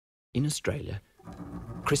In Australia,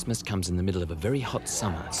 Christmas comes in the middle of a very hot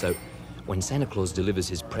summer, so when Santa Claus delivers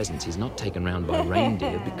his presents, he's not taken round by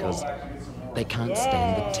reindeer because they can't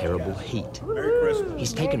stand the terrible heat.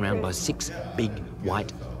 He's taken round by 6 big,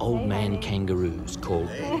 white, old man kangaroos called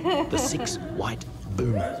the 6 White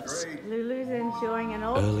Boomers. Lulu's enjoying an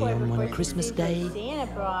old Early on one Christmas day,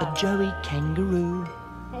 a Joey kangaroo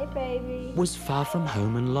was far from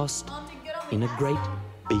home and lost in a great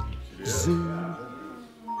big zoo.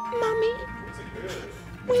 Mummy,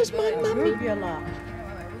 where's my mummy?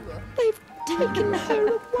 They've taken her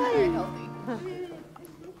away.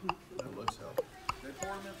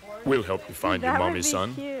 We'll help you find your mommy,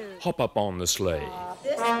 son. Hop up on the sleigh.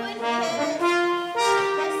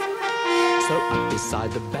 So up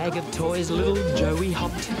beside the bag of toys, little Joey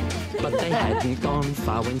hopped. But they hadn't gone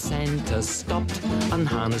far when Santa stopped,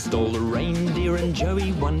 unharnessed all the reindeer, and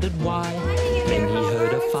Joey wondered why. Then he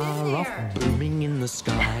heard a far-off booming in the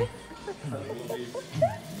sky.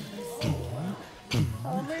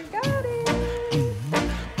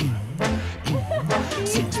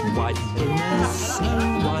 Six white boomers,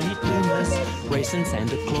 snow white boomers, racing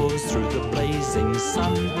Santa Claus through the blazing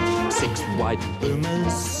sun. 6 white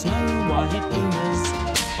boomers, snow white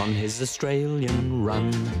boomers, on his Australian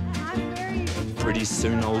run. Pretty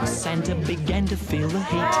soon old Santa began to feel the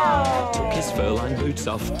heat. Took his fur-lined boots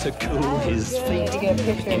off to cool his feet.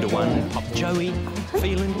 Into one popped Joey,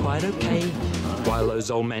 feeling quite okay, while those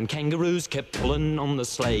old man kangaroos kept pulling on the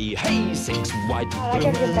sleigh. Hey, 6 white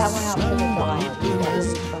boomers, snow white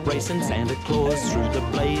boomers, racing Santa Claus through the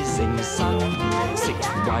blazing sun. 6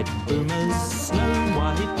 white boomers, snow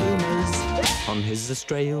white boomers, on his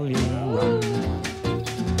Australian run.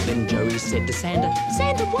 Then Joey said to Santa,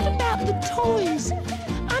 "Santa, what about the toys?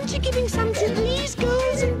 Aren't you giving some to these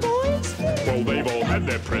girls and boys?" Well, they've all had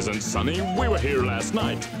their presents, Sonny. We were here last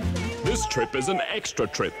night. This trip is an extra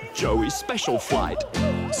trip, Joey's special flight.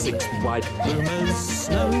 6 white boomers,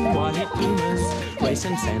 snow white boomers,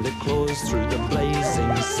 racing Santa Claus through the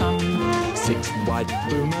blazing sun. 6 white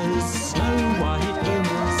boomers, snow white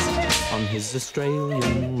boomers, on his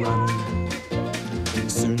Australian run.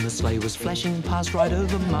 Soon the sleigh was flashing past right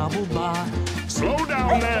over Marble Bar. Slow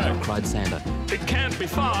down there, cried Santa. It can't be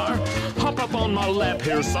far. Hop up on my lap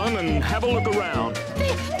here, son, and have a look around.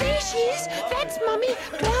 There she is. That's Mummy,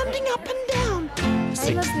 bounding up and down.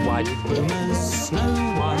 6 white boomers, snow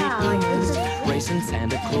white boomers, racing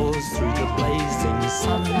Santa Claus through the blazing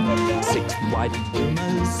sun. 6 white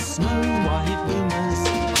boomers, snow white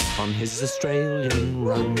boomers, on his Australian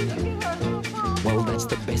run. Well, that's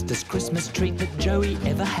the bestest Christmas treat that Joey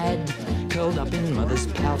ever had. Curled up in Mother's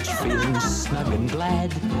pouch, feeling snug and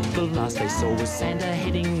glad. The last they saw was Santa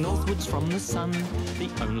heading northwards from the sun. The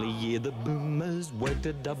only year the boomers worked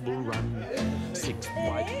a double run. 6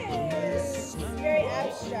 white boomers. Very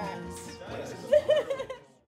abstract.